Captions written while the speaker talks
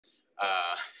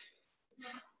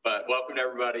But welcome to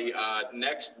everybody.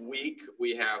 Next week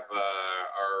we have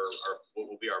what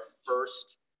will be our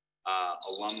first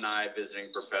alumni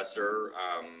visiting professor,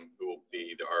 who will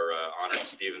be our honored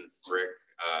Stephen Frick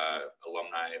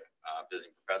alumni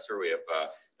visiting professor. We have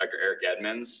Dr. Eric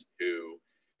Edmonds, who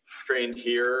trained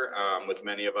here with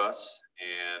many of us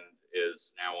and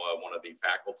is now one of the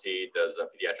faculty, does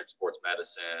pediatric sports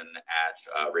medicine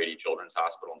at Rady Children's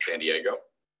Hospital in San Diego.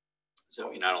 So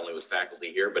he not only was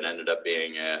faculty here, but ended up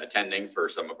being attending for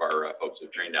some of our folks who've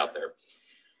trained out there.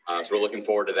 So we're looking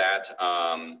forward to that.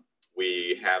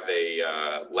 We have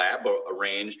a lab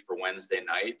arranged for Wednesday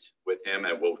night with him,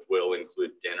 and will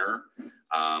include dinner.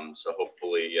 So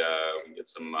hopefully we can get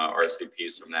some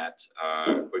RSVPs from that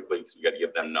quickly, because we got to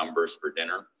give them numbers for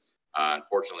dinner.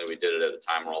 Unfortunately, we did it at a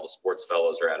time where all the sports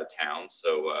fellows are out of town,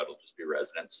 so it'll just be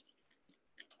residents.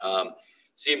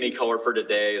 CME color for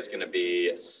today is going to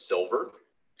be silver,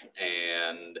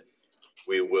 and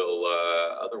we will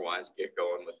otherwise get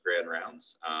going with grand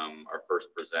rounds. Our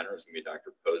first presenter is going to be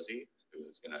Dr. Posey, who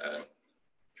is going to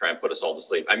try and put us all to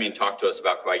sleep. I mean, talk to us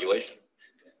about coagulation.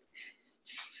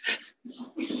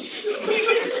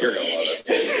 You're going to love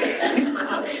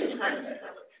it.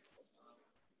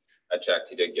 I checked,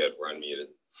 he did good, we're unmuted.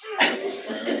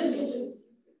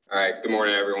 All right, good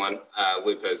morning, everyone.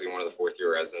 Lou Posey, one of the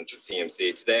fourth-year residents at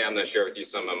CMC. Today, I'm going to share with you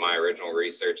some of my original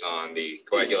research on the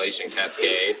coagulation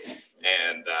cascade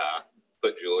and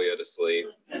put Julia to sleep,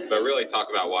 but really talk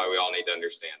about why we all need to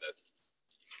understand it.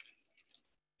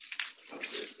 Let's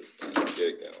see if we can get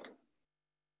it going.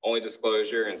 Only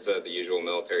disclosure, instead of the usual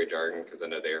military jargon, because I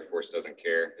know the Air Force doesn't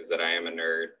care, is that I am a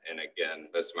nerd. And again,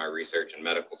 most of my research in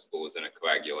medical school is in a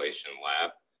coagulation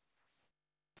lab.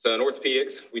 So in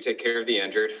orthopedics, we take care of the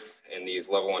injured. In these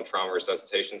level 1 trauma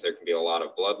resuscitations, there can be a lot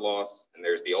of blood loss. And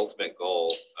there's the ultimate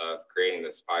goal of creating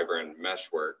this fibrin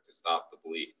meshwork to stop the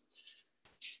bleed.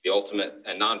 The ultimate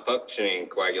and non-functioning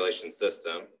coagulation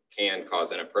system can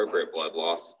cause inappropriate blood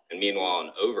loss. And meanwhile,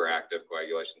 an overactive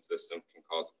coagulation system can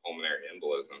cause a pulmonary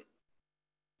embolism.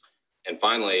 And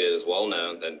finally, it is well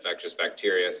known that infectious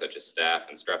bacteria such as staph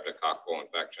and streptococcal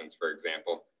infections, for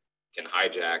example, can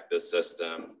hijack this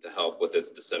system to help with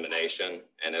its dissemination.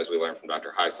 And as we learned from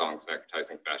Dr. Hysong's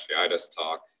necrotizing fasciitis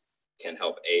talk, can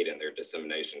help aid in their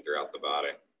dissemination throughout the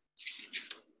body.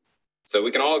 So we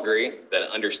can all agree that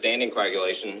understanding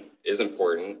coagulation is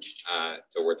important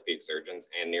to orthopedic surgeons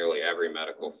and nearly every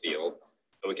medical field.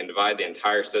 And we can divide the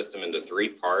entire system into 3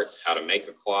 parts: how to make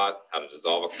a clot, how to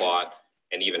dissolve a clot,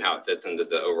 and even how it fits into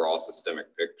the overall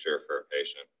systemic picture for a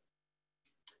patient.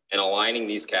 And aligning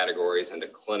these categories into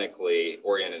clinically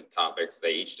oriented topics,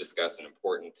 they each discuss an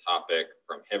important topic,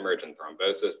 from hemorrhage and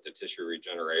thrombosis to tissue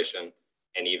regeneration,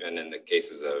 and even in the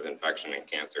cases of infection and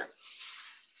cancer.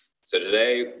 So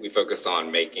today we focus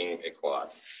on making a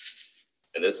clot.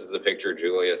 And this is the picture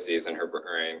Julia sees in her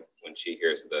brain when she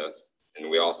hears this. And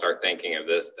we all start thinking of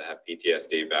this to have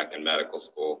PTSD back in medical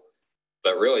school.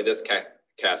 But really this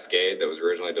cascade that was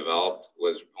originally developed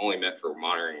was only meant for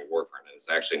monitoring warfarin. It's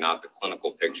actually not the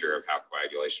clinical picture of how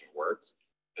coagulation works.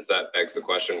 And so that begs the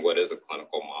question, what is a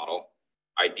clinical model?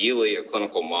 Ideally, a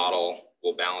clinical model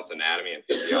will balance anatomy and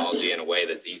physiology in a way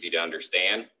that's easy to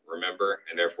understand, remember,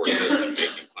 and therefore assist in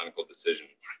making clinical decisions.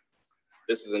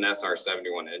 This is an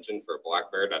SR-71 engine for a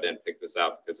Blackbird. I didn't pick this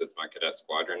out because it's my cadet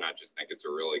squadron. I just think it's a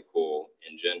really cool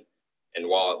engine. And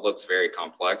while it looks very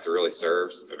complex, it really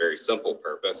serves a very simple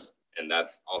purpose. And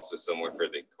that's also similar for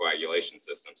the coagulation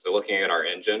system. So looking at our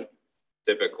engine,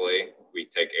 typically we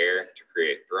take air to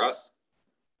create thrust.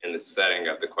 In the setting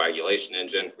of the coagulation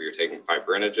engine, we are taking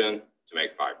fibrinogen to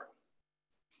make fibrin.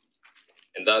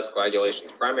 And thus,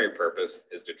 coagulation's primary purpose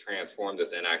is to transform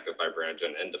this inactive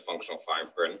fibrinogen into functional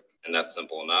fibrin. And that's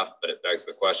simple enough, but it begs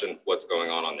the question, what's going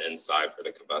on the inside for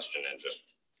the combustion engine?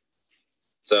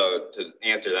 So to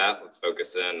answer that, let's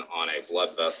focus in on a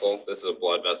blood vessel. This is a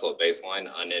blood vessel at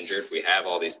baseline, uninjured. We have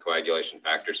all these coagulation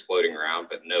factors floating around,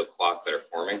 but no clots that are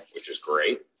forming, which is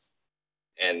great.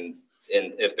 And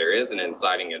if there is an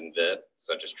inciting event,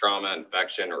 such as trauma,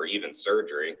 infection, or even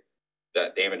surgery,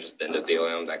 that damages the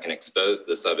endothelium, that can expose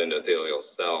the subendothelial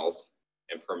cells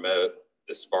and promote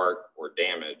the spark or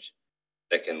damage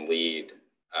that can lead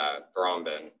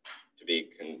thrombin to be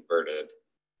converted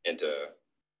into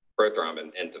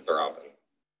prothrombin into thrombin.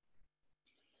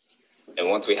 And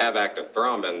once we have active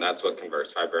thrombin, that's what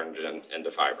converts fibrinogen into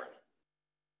fibrin.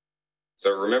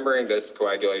 So remembering this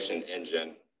coagulation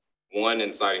engine, one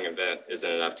inciting event isn't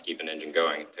enough to keep an engine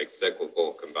going. It takes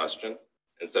cyclical combustion.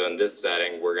 And so in this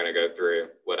setting, we're going to go through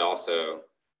what also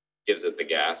gives it the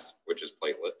gas, which is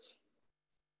platelets.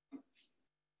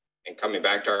 And coming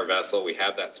back to our vessel, we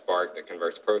have that spark that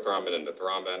converts prothrombin into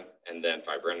thrombin and then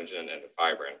fibrinogen into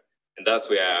fibrin. And thus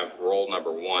we have role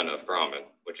number 1 of thrombin,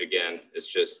 which again is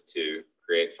just to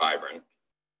create fibrin.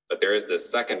 But there is this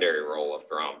secondary role of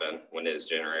thrombin when it is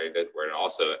generated, where it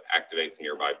also activates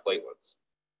nearby platelets.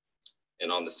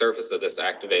 And on the surface of this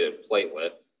activated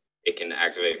platelet, it can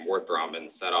activate more thrombin,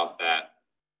 set off that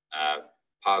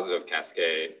positive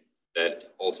cascade that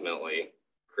ultimately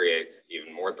creates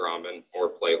even more thrombin, more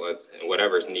platelets, and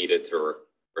whatever's needed to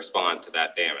respond to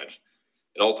that damage.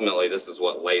 And ultimately, this is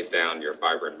what lays down your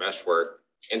fibrin meshwork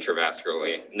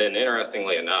intravascularly. And then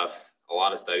interestingly enough, a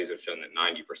lot of studies have shown that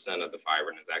 90% of the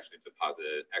fibrin is actually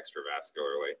deposited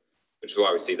extravascularly, which is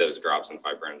why we see those drops in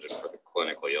fibrinogen for the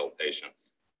clinically ill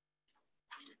patients.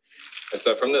 And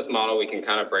so from this model, we can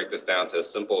kind of break this down to a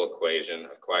simple equation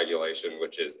of coagulation,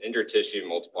 which is injured tissue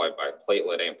multiplied by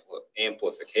platelet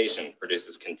amplification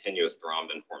produces continuous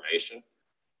thrombin formation,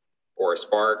 or a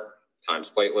spark times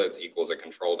platelets equals a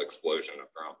controlled explosion of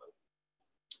thrombin.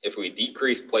 If we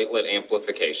decrease platelet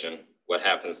amplification, what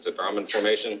happens to thrombin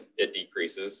formation? It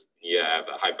decreases. You have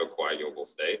a hypocoagulable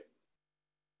state.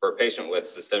 For a patient with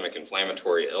systemic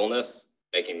inflammatory illness,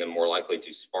 making them more likely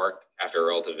to spark after a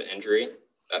relative injury,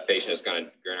 that patient is going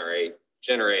to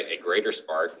generate a greater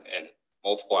spark, and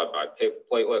multiplied by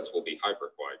platelets will be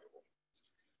hypercoagulable.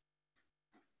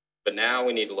 But now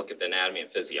we need to look at the anatomy and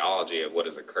physiology of what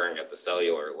is occurring at the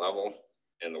cellular level.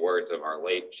 In the words of our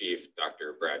late chief,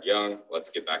 Dr. Brad Young, let's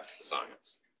get back to the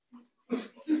science.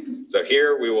 So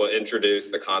here we will introduce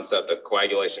the concept of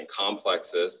coagulation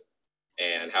complexes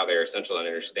and how they're essential in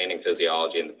understanding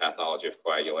physiology and the pathology of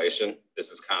coagulation.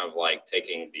 This is kind of like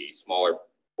taking the smaller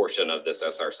portion of this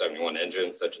SR-71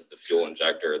 engine, such as the fuel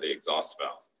injector or the exhaust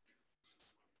valve.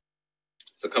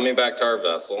 So coming back to our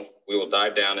vessel, we will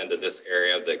dive down into this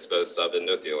area of the exposed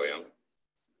subendothelium,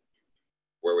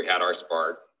 where we had our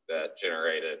spark that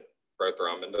generated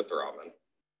prothrombin to thrombin.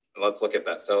 And let's look at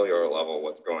that cellular level,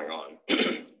 what's going on.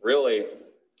 Really,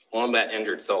 on that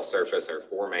injured cell surface are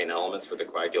 4 main elements for the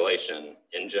coagulation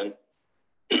engine.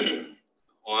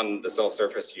 On the cell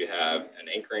surface, you have an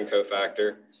anchoring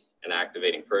cofactor, an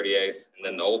activating protease, and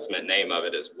then the ultimate name of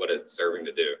it is what it's serving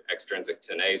to do. Extrinsic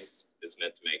tenase is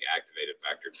meant to make activated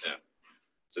factor 10.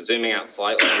 So zooming out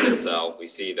slightly on this cell, we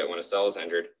see that when a cell is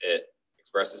injured, it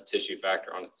expresses tissue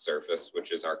factor on its surface,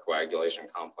 which is our coagulation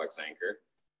complex anchor,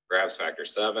 grabs factor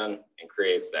 7, and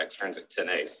creates the extrinsic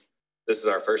tenase. This is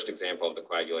our first example of the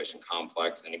coagulation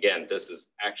complex. And again, this is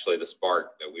actually the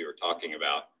spark that we were talking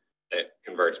about that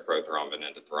converts prothrombin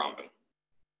into thrombin.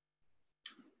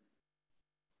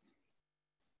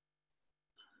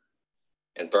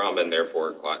 And thrombin,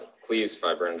 therefore, cleaves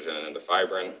fibrinogen into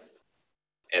fibrin.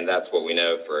 And that's what we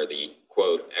know for the,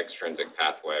 quote, extrinsic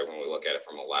pathway when we look at it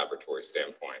from a laboratory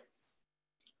standpoint.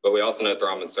 But we also know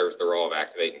thrombin serves the role of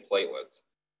activating platelets.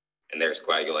 And there's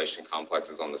coagulation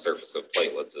complexes on the surface of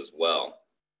platelets as well.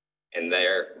 And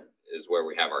there is where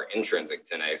we have our intrinsic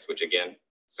tenase, which again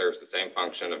serves the same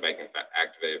function of making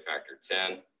activated factor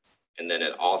 10. And then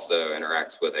it also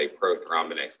interacts with a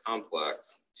prothrombinase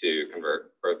complex to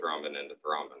convert prothrombin into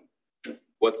thrombin.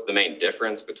 What's the main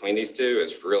difference between these two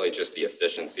is really just the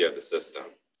efficiency of the system.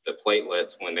 The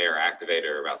platelets, when they are activated,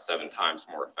 are about 7 times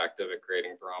more effective at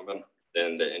creating thrombin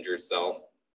than the injured cell,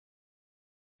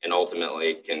 and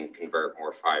ultimately can convert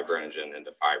more fibrinogen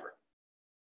into fibrin.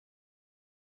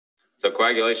 So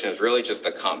coagulation is really just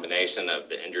a combination of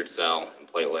the injured cell and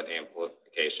platelet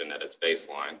amplification at its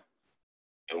baseline.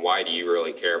 And why do you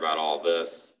really care about all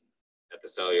this at the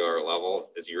cellular level?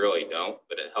 Is you really don't,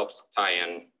 but it helps tie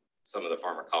in some of the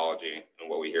pharmacology and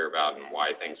what we hear about and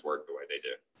why things work the way they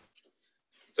do.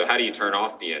 So how do you turn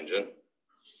off the engine?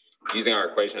 Using our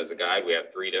equation as a guide, we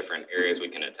have 3 different areas we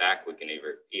can attack. We can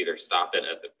either stop it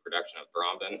at the production of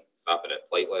thrombin, stop it at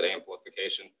platelet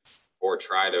amplification, or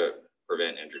try to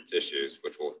prevent injured tissues,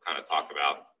 which we'll kind of talk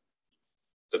about.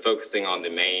 So focusing on the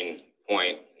main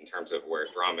point in terms of where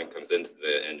thrombin comes into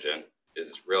the engine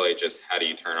is really just how do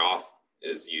you turn off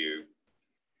is you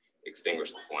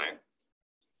extinguish the flame.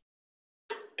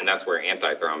 And that's where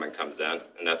antithrombin comes in.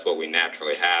 And that's what we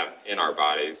naturally have in our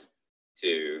bodies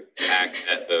to act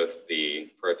at both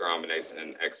the prothrombinase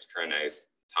and extrinase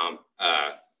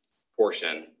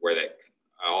portion where that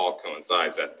all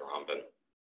coincides at thrombin.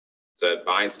 So it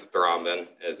binds to thrombin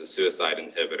as a suicide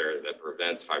inhibitor that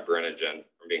prevents fibrinogen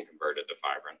from being converted to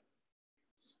fibrin.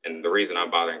 And the reason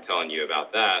I'm bothering telling you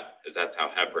about that is that's how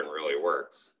heparin really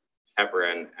works.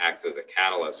 Heparin acts as a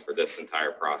catalyst for this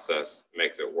entire process,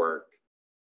 makes it work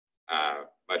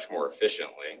much more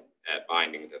efficiently at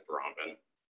binding to thrombin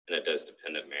in a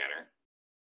dose-dependent manner.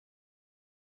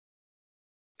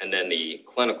 And then the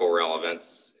clinical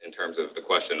relevance in terms of the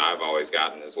question I've always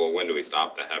gotten is, well, when do we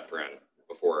stop the heparin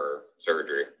before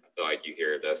surgery? I feel like you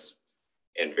hear this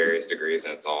in various degrees,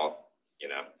 and it's all,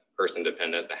 person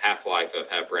dependent. The half-life of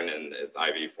heparin in its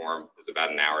IV form is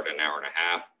about an hour to an hour and a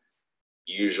half.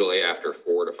 Usually after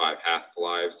 4 to 5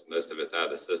 half-lives, most of it's out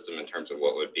of the system in terms of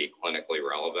what would be clinically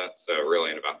relevant. So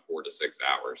really in about 4 to 6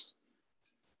 hours.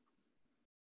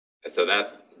 And so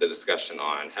that's the discussion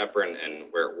on heparin and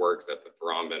where it works at the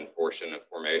thrombin portion of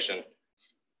formation.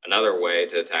 Another way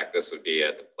to attack this would be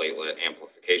at the platelet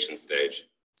amplification stage.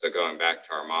 So going back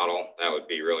to our model, that would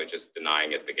be really just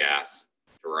denying it the gas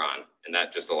to run. And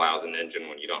that just allows an engine,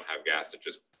 when you don't have gas, to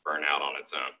just burn out on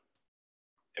its own.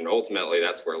 And ultimately,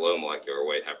 that's where low molecular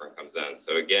weight heparin comes in.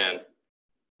 So again,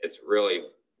 it's really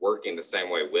working the same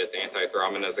way with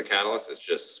antithrombin as a catalyst. It's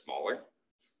just smaller,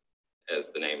 as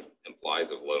the name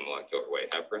implies, of low molecular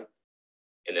weight heparin.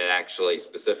 And it actually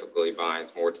specifically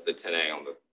binds more to the 10A on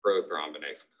the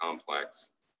prothrombinase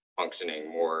complex,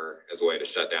 functioning more as a way to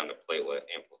shut down the platelet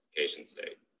amplification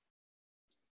state.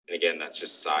 And again, that's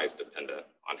just size dependent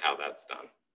on how that's done.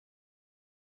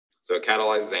 So it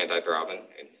catalyzes antithrombin,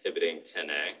 inhibiting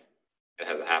 10A. It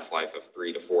has a half-life of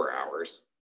 3 to 4 hours.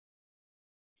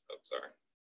 Oh, sorry.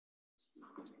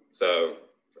 So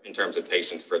in terms of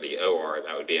patients for the OR,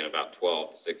 that would be in about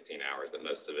 12 to 16 hours that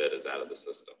most of it is out of the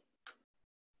system.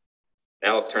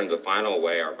 Now let's turn to the final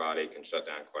way our body can shut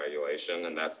down coagulation,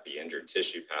 and that's the injured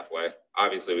tissue pathway.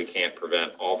 Obviously, we can't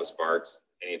prevent all the sparks.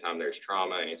 Anytime there's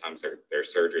trauma, anytime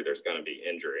there's surgery, there's going to be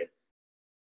injury.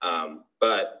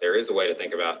 But there is a way to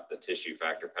think about the tissue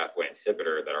factor pathway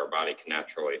inhibitor that our body can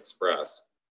naturally express.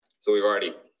 So we've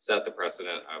already set the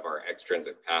precedent of our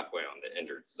extrinsic pathway on the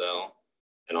injured cell,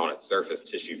 and on its surface,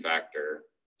 tissue factor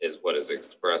is what is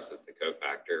expressed as the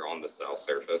cofactor on the cell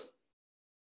surface.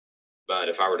 But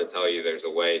if I were to tell you there's a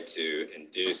way to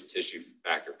induce tissue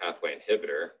factor pathway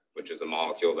inhibitor, which is a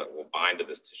molecule that will bind to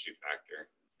this tissue factor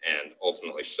and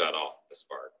ultimately shut off the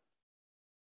spark.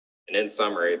 And in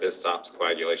summary, this stops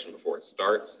coagulation before it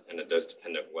starts in a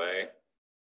dose-dependent way.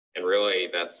 And really,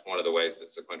 that's one of the ways that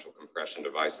sequential compression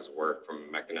devices work from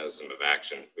a mechanism of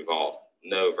action. We've all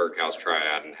know Virchow's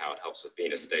triad and how it helps with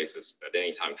venostasis, but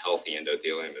anytime healthy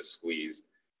endothelium is squeezed,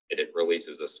 it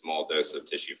releases a small dose of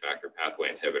tissue factor pathway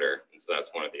inhibitor. And so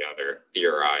that's one of the other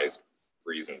theorized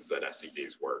reasons that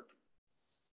SCDs work.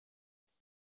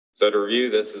 So to review,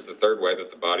 this is the third way that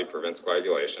the body prevents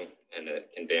coagulation, and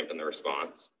it can dampen the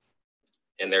response.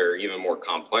 And there are even more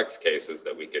complex cases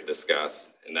that we could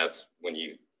discuss, and that's when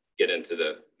you get into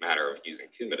the matter of using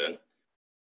Coumadin.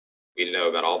 We know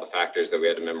about all the factors that we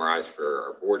had to memorize for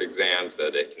our board exams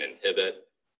that it can inhibit,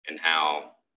 and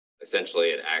how essentially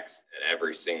it acts at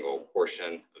every single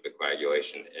portion of the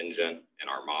coagulation engine in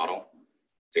our model,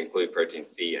 to include protein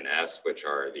C and S, which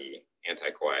are the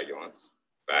anticoagulants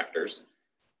factors.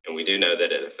 And we do know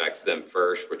that it affects them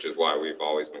first, which is why we've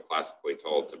always been classically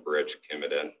told to bridge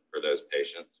Coumadin for those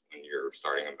patients when you're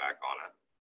starting them back on it.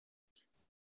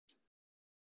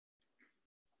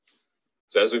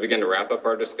 So as we begin to wrap up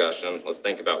our discussion, let's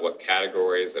think about what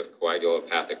categories of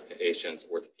coagulopathic patients,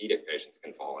 orthopedic patients,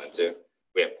 can fall into.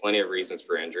 We have plenty of reasons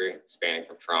for injury, spanning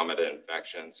from trauma to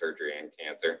infection, surgery, and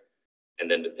cancer. And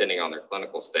then depending on their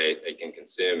clinical state, they can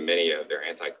consume many of their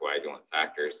anticoagulant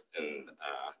factors in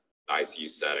the ICU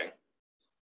setting.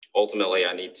 Ultimately,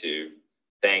 I need to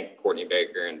thank Courtney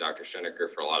Baker and Dr. Schoenecker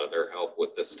for a lot of their help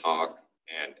with this talk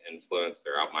and influence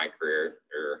throughout my career.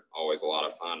 They're always a lot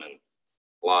of fun and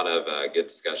a lot of good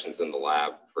discussions in the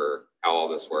lab for how all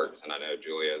this works. And I know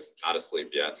Julia's not asleep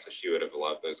yet, so she would have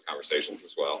loved those conversations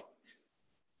as well.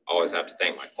 Always have to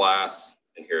thank my class,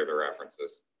 and here are the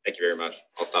references. Thank you very much.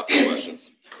 I'll stop for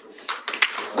questions.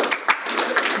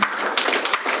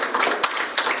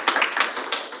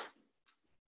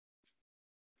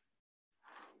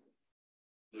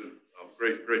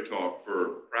 Great talk. For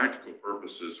practical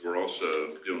purposes, we're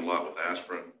also doing a lot with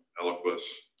aspirin, Eliquis.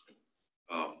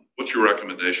 What's your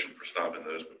recommendation for stopping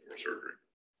those before surgery?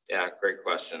 Yeah, great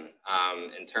question.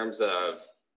 In terms of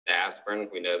aspirin,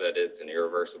 we know that it's an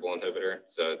irreversible inhibitor,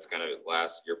 so it's going to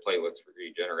last, your platelets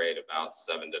regenerate about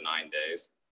 7 to 9 days.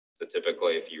 So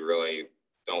typically, if you really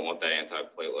don't want that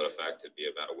antiplatelet effect, it'd be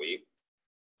about a week.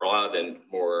 For a lot of the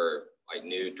more like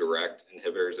new direct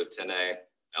inhibitors of 10A,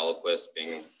 Eliquis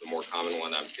being the more common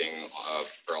one I'm seeing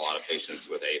for a lot of patients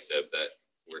with AFib that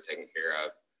we're taking care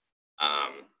of.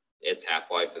 Its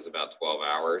half-life is about 12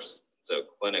 hours. So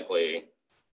clinically,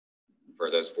 for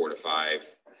those 4 to 5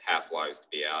 half-lives to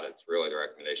be out, it's really the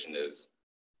recommendation is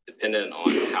dependent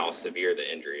on how severe the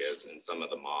injury is. And some of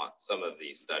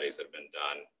the studies that have been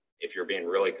done if you're being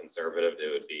really conservative, it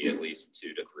would be at least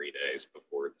 2 to 3 days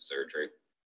before the surgery.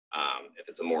 If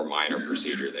it's a more minor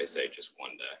procedure, they say just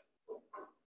 1 day.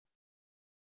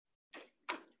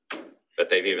 But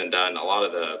they've even done a lot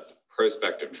of the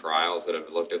prospective trials that have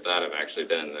looked at that have actually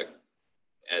been in the,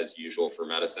 as usual for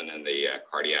medicine, in the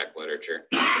cardiac literature,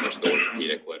 not so much the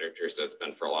orthopedic literature. So it's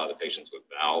been for a lot of the patients with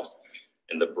valves.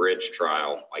 In the bridge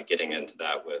trial, like getting into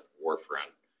that with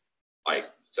warfarin, like,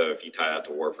 so if you tie that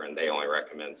to warfarin, they only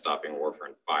recommend stopping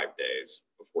warfarin 5 days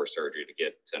before surgery to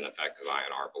get to an effective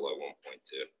INR below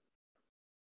 1.2.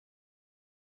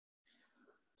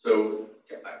 So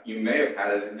you may have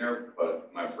had it in there,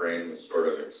 but my brain was sort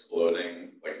of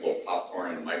exploding like a little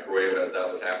popcorn in a microwave as that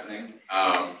was happening.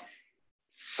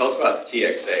 Tell us about the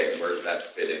TXA and where does that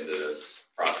fit into this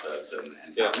process, and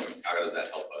how does that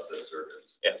help us as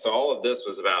surgeons? Yeah, so all of this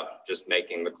was about just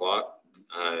making the clot.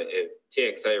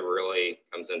 TXA really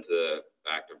comes into the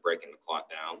fact of breaking the clot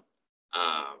down.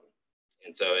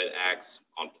 And so it acts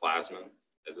on plasma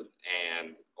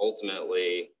and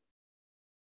ultimately,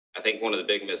 I think one of the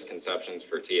big misconceptions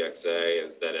for TXA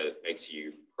is that it makes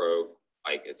you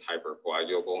like it's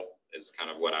hypercoagulable is kind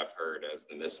of what I've heard as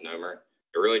the misnomer.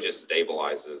 It really just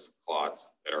stabilizes clots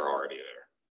that are already there.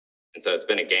 And so it's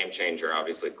been a game changer,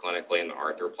 obviously, clinically in the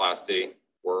arthroplasty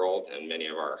world and many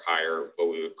of our what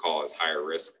we would call as higher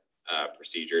risk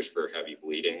procedures for heavy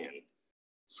bleeding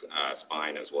and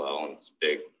spine as well, and it's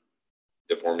big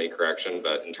deformity correction.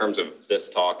 But in terms of this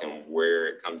talk and where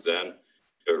it comes in,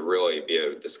 it would really be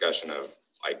a discussion of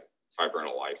like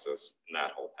fibrinolysis and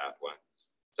that whole pathway.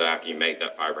 So after you make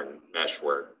that fibrin mesh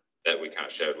work that we kind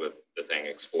of showed with the thing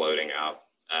exploding out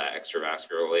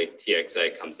extravascularly,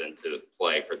 TXA comes into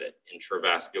play for the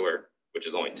intravascular, which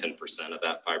is only 10% of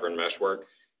that fibrin mesh work,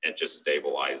 and it just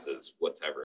stabilizes whatever